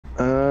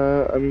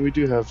I mean, we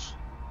do have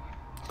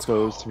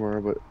closed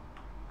tomorrow, but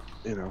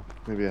you know,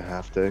 maybe a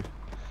half day.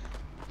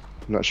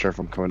 I'm not sure if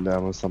I'm coming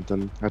down with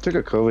something. I took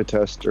a COVID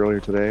test earlier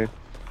today,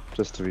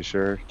 just to be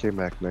sure. Came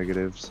back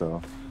negative,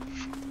 so.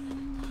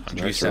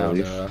 You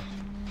sound,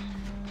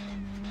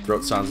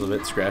 throat sounds a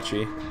bit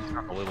scratchy.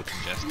 I'm a little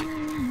congested.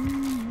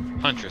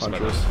 Huntress, by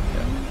the way.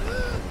 Yeah.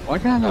 Why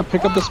can't I not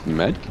pick up this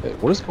med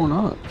kit? What is going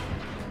on?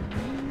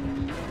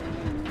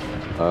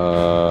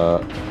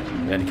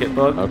 Medkit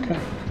bug? Okay.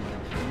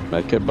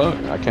 Medkit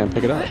bug. I can't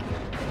pick it up.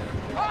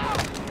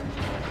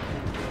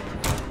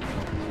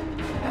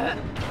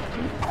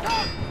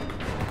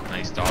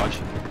 Nice dodge.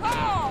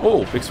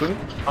 Oh, big swing.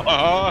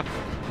 Oh,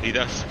 dude,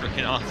 that's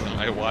freaking awesome.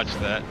 I watched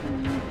that.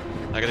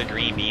 I got a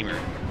green beamer.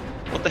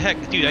 What the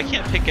heck? Dude, I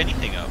can't pick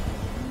anything up.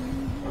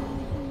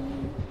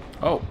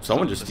 Oh,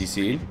 someone just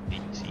DC'd.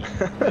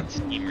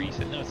 Steam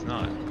reset. No, it's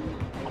not.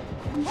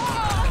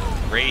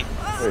 Great.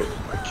 Wait,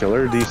 a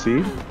killer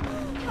DC?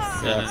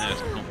 No.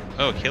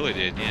 Oh, killer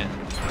did, yeah.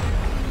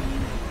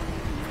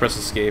 Press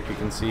escape, you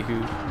can see who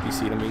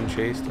DC'd him being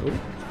chased. Oh.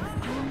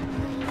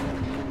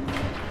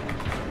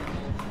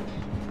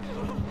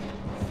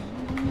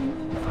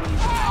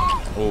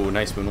 Oh,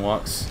 nice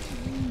moonwalks.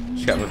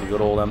 She got me with a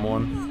good old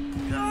M1.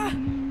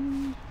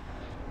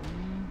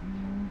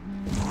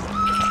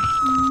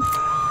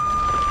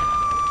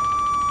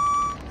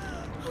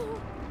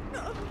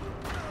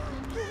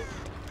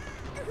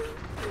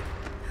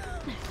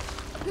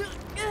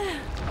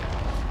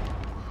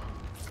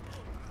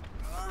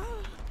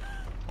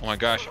 Oh my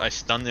gosh, I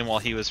stunned him while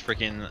he was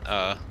freaking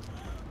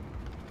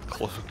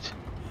cloaked.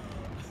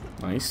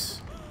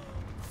 Nice.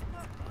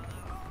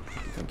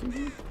 Thank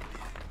you.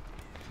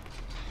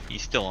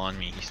 He's still on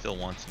me. He still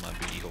wants my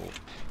booty hole.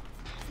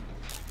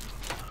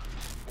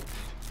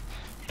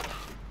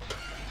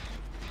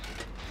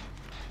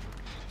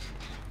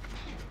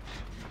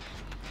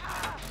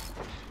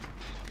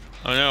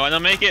 Oh no, I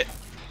don't make it!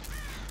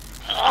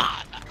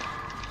 Ah!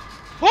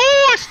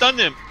 Oh, I stunned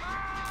him!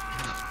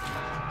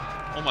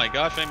 Oh my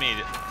gosh, I made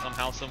it.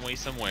 Somehow, some way,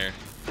 somewhere.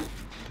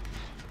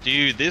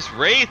 Dude, this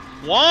Wraith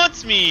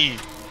wants me!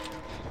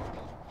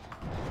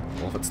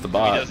 Well, if it's the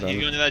bot, He's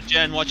going to that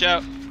gen, watch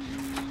out!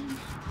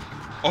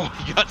 Oh,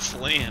 he got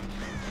slammed.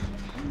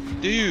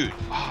 Dude!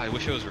 Oh, I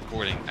wish I was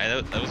recording.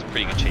 That was a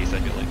pretty good chase, I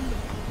feel like.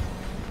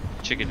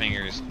 Chicken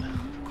fingers.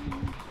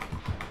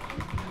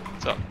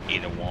 What's up,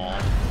 Ada Wall?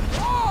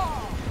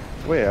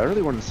 Wait, I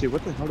really want to see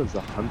what the hell does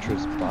the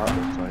Huntress bot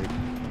look like?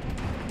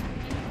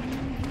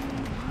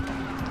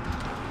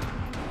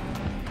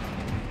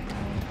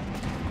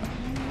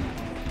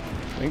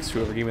 Thanks to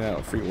whoever gave me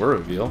that free word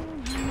reveal.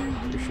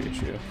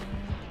 Appreciate you.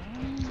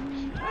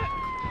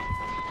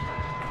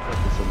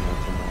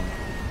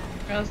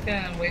 I was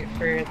gonna wait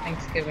for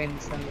Thanksgiving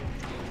to send it.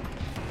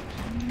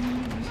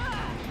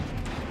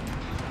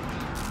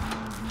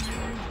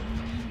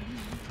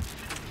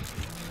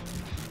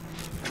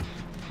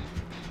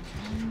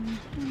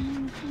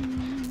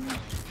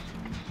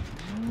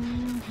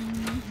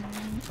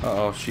 Uh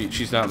oh,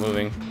 she's not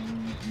moving.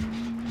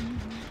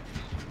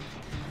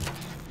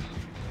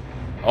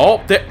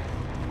 Oh, there.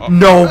 Oh.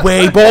 No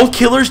way, both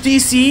killers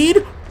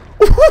DC'd?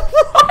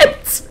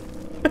 What?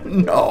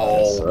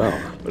 No. So.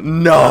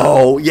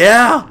 No.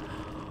 Yeah.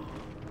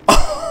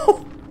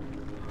 Oh,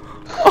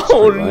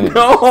 oh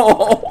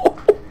no.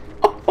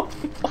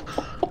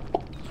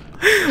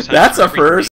 That's a first.